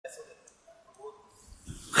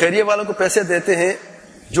خیریہ والوں کو پیسے دیتے ہیں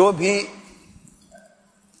جو بھی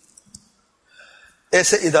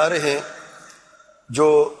ایسے ادارے ہیں جو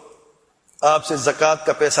آپ سے زکوٰۃ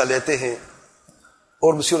کا پیسہ لیتے ہیں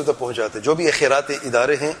اور مصیبت تک پہنچاتے ہیں. جو بھی خیراتی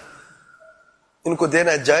ادارے ہیں ان کو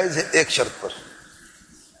دینا جائز ہے ایک شرط پر.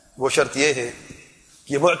 وہ شرط یہ ہے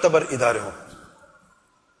کہ یہ معتبر ادارے ہوں.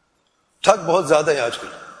 ٹھگ بہت زیادہ ہے آج کل.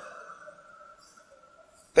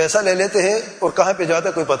 پیسہ لے لیتے ہیں اور کہاں پہ جاتا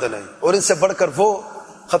ہے کوئی پتہ نہیں. اور ان سے بڑھ کر وہ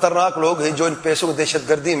خطرناک لوگ ہیں جو ان پیسوں کو دہشت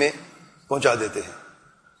گردی میں پہنچا دیتے ہیں.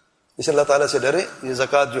 اس اللہ تعالیٰ سے ڈرے. یہ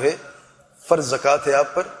زکوٰۃ جو ہے فرض زکوٰۃ ہے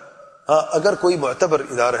آپ پر. ہاں اگر کوئی معتبر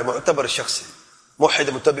ادارہ ہے, معتبر شخص ہے, موحد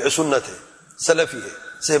متبع سنت ہے, سلفی ہے,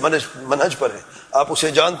 سے منہج پر ہے, آپ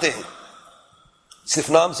اسے جانتے ہیں صرف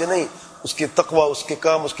نام سے نہیں, اس کے تقوی, اس کے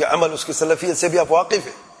کام, اس کے عمل, اس کی سلفیت سے بھی آپ واقف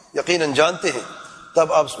ہیں, یقیناً جانتے ہیں,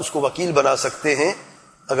 تب آپ اس کو وکیل بنا سکتے ہیں.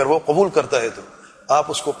 اگر وہ قبول کرتا ہے تو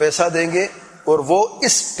آپ اس کو پیسہ دیں گے اور وہ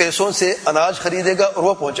اس پیسوں سے اناج خریدے گا اور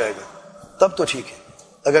وہ پہنچائے گا, تب تو ٹھیک ہے.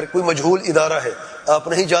 اگر کوئی مجہول ادارہ ہے, آپ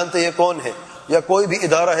نہیں جانتے یہ کون ہے, یا کوئی بھی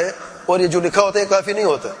ادارہ ہے اور یہ جو لکھا ہوتا ہے کافی نہیں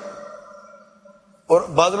ہوتا, اور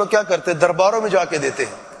بعض لوگ کیا کرتے ہیں درباروں میں جا کے دیتے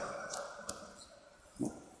ہیں.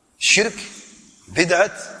 شرک,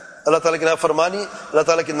 بدعت, اللہ تعالیٰ کی نافرمانی, اللہ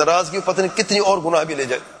تعالیٰ کی ناراضگی, پتہ نہیں کتنی اور گناہ بھی لے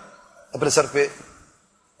جائے اپنے سر پہ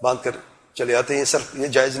باندھ کر چلے آتے ہیں. صرف یہ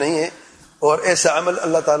جائز نہیں ہے, اور ایسا عمل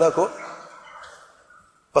اللہ تعالیٰ کو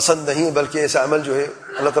پسند نہیں ہے, بلکہ ایسا عمل جو ہے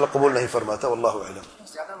اللہ تعالیٰ قبول نہیں فرماتا. واللہ اعلم.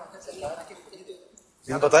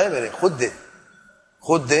 یہ بتایا میں نے, خود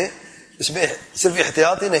دیں. اس میں صرف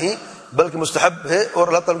احتیاط ہی نہیں بلکہ مستحب ہے اور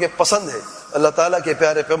اللہ تعالیٰ کے پسند ہے. اللہ تعالیٰ کے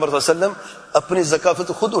پیارے پیغمبر صلی اللہ علیہ وسلم اپنی زکات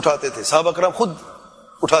خود اٹھاتے تھے, صحابہ کرام خود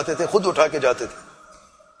اٹھاتے تھے, خود اٹھا کے جاتے تھے.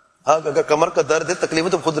 ہاں اگر کمر کا درد ہے, تکلیف ہے,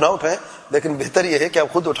 تو خود نہ اٹھائیں, لیکن بہتر یہ ہے کہ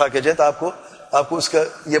آپ خود اٹھا کے جائیں, تو آپ کو اس کا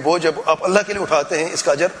یہ بوجھ آپ اللہ کے لیے اٹھاتے ہیں, اس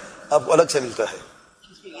کا اجر آپ کو الگ سے ملتا ہے.